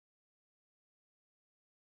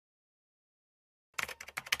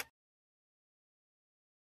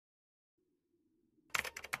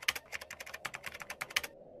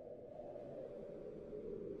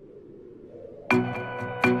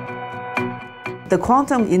The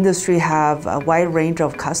quantum industry have a wide range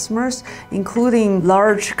of customers, including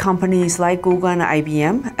large companies like Google and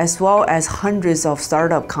IBM, as well as hundreds of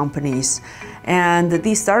startup companies. And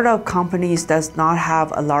these startup companies does not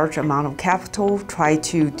have a large amount of capital, try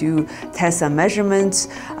to do tests and measurements,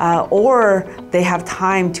 or they have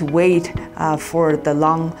time to wait for the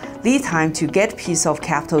long lead time to get piece of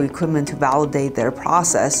capital equipment to validate their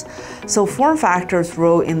process. So FormFactor's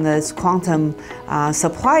role in this quantum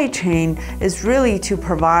supply chain is really to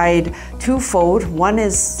provide twofold. One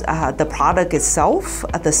is the product itself,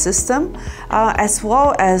 the system, as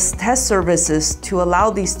well as test services to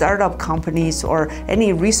allow these startup companies or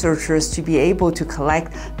any researchers to be able to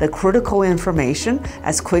collect the critical information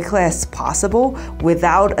as quickly as possible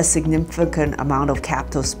without a significant amount of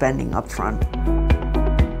capital spending upfront.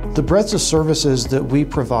 The breadth of services that we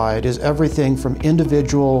provide is everything from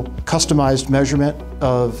individual customized measurement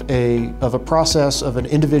of a process, of an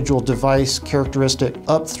individual device characteristic,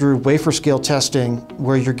 up through wafer scale testing,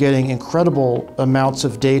 where you're getting incredible amounts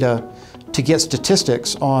of data to get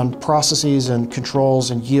statistics on processes and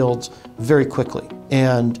controls and yields very quickly.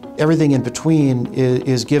 And everything in between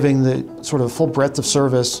is giving the sort of full breadth of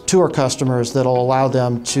service to our customers that'll allow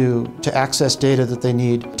them to access data that they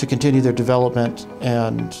need to continue their development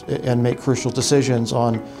and make crucial decisions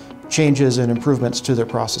on changes and improvements to their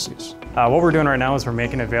processes. What we're doing right now is we're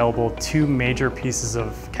making available two major pieces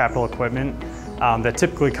of capital equipment that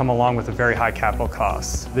typically come along with a very high capital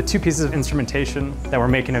cost. The two pieces of instrumentation that we're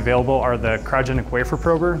making available are the cryogenic wafer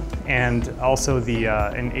prober and also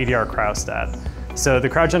an ADR cryostat. So the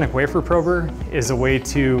cryogenic wafer prober is a way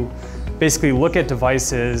to basically look at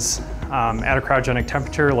devices at a cryogenic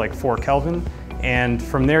temperature like 4 Kelvin, and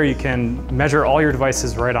from there you can measure all your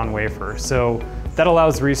devices right on wafer. So that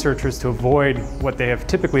allows researchers to avoid what they have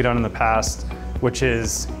typically done in the past, which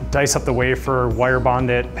is dice up the wafer, wire bond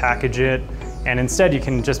it, package it, and instead you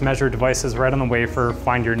can just measure devices right on the wafer,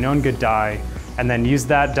 find your known good die, and then use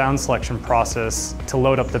that down selection process to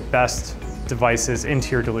load up the best devices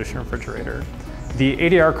into your dilution refrigerator. The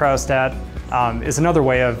ADR cryostat is another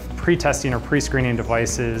way of pre-testing or pre-screening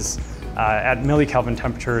devices at millikelvin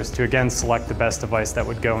temperatures to again select the best device that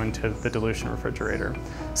would go into the dilution refrigerator.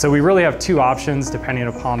 So we really have two options depending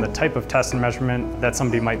upon the type of test and measurement that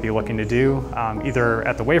somebody might be looking to do, either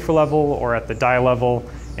at the wafer level or at the die level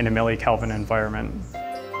in a millikelvin environment.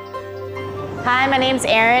 Hi, my name's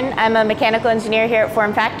Erin. I'm a mechanical engineer here at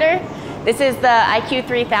FormFactor. This is the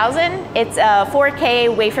IQ3000. It's a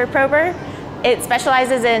 4K wafer prober. It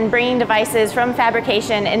specializes in bringing devices from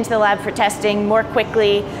fabrication into the lab for testing more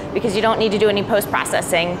quickly because you don't need to do any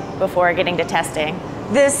post-processing before getting to testing.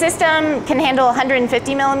 The system can handle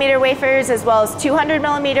 150 millimeter wafers as well as 200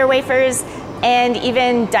 millimeter wafers and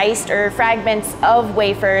even diced or fragments of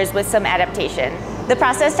wafers with some adaptation. The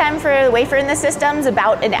process time for the wafer in the system is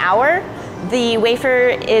about an hour. The wafer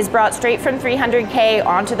is brought straight from 300K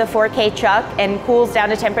onto the 4K chuck and cools down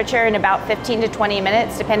to temperature in about 15 to 20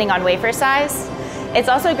 minutes, depending on wafer size. It's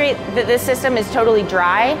also great that this system is totally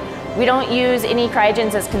dry. We don't use any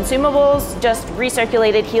cryogens as consumables, just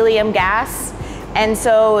recirculated helium gas. And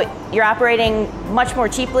so you're operating much more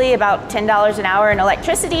cheaply, about $10 an hour in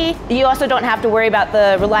electricity. You also don't have to worry about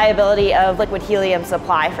the reliability of liquid helium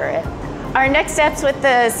supply for it. Our next steps with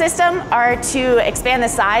the system are to expand the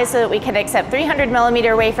size so that we can accept 300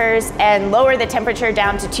 millimeter wafers and lower the temperature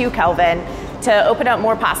down to 2 Kelvin to open up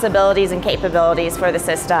more possibilities and capabilities for the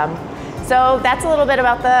system. So that's a little bit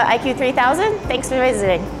about the IQ3000. Thanks for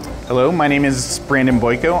visiting. Hello, my name is Brandon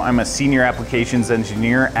Boyko. I'm a senior applications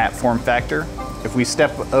engineer at FormFactor. If we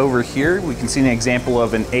step over here, we can see an example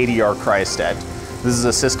of an ADR cryostat. This is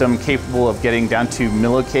a system capable of getting down to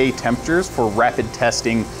milli-K temperatures for rapid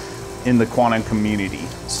testing in the quantum community.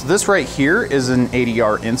 So this right here is an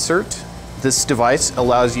ADR insert. This device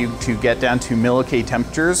allows you to get down to milli-K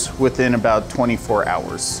temperatures within about 24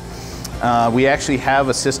 hours. We actually have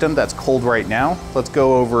a system that's cold right now. Let's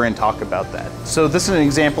go over and talk about that. So this is an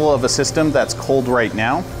example of a system that's cold right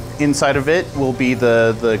now. Inside of it will be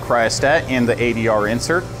the cryostat and the ADR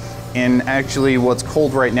insert. And actually what's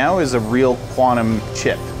cold right now is a real quantum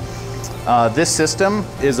chip. This system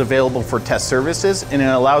is available for test services, and it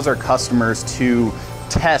allows our customers to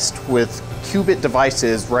test with qubit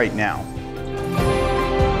devices right now.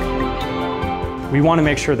 We want to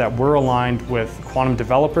make sure that we're aligned with quantum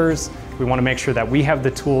developers. We want to make sure that we have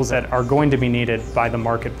the tools that are going to be needed by the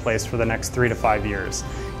marketplace for the next 3 to 5 years.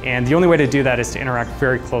 And the only way to do that is to interact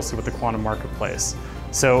very closely with the quantum marketplace.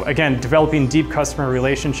 So again, developing deep customer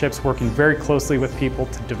relationships, working very closely with people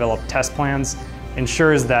to develop test plans,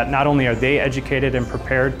 ensures that not only are they educated and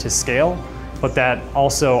prepared to scale, but that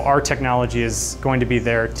also our technology is going to be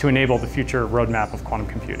there to enable the future roadmap of quantum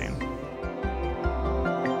computing.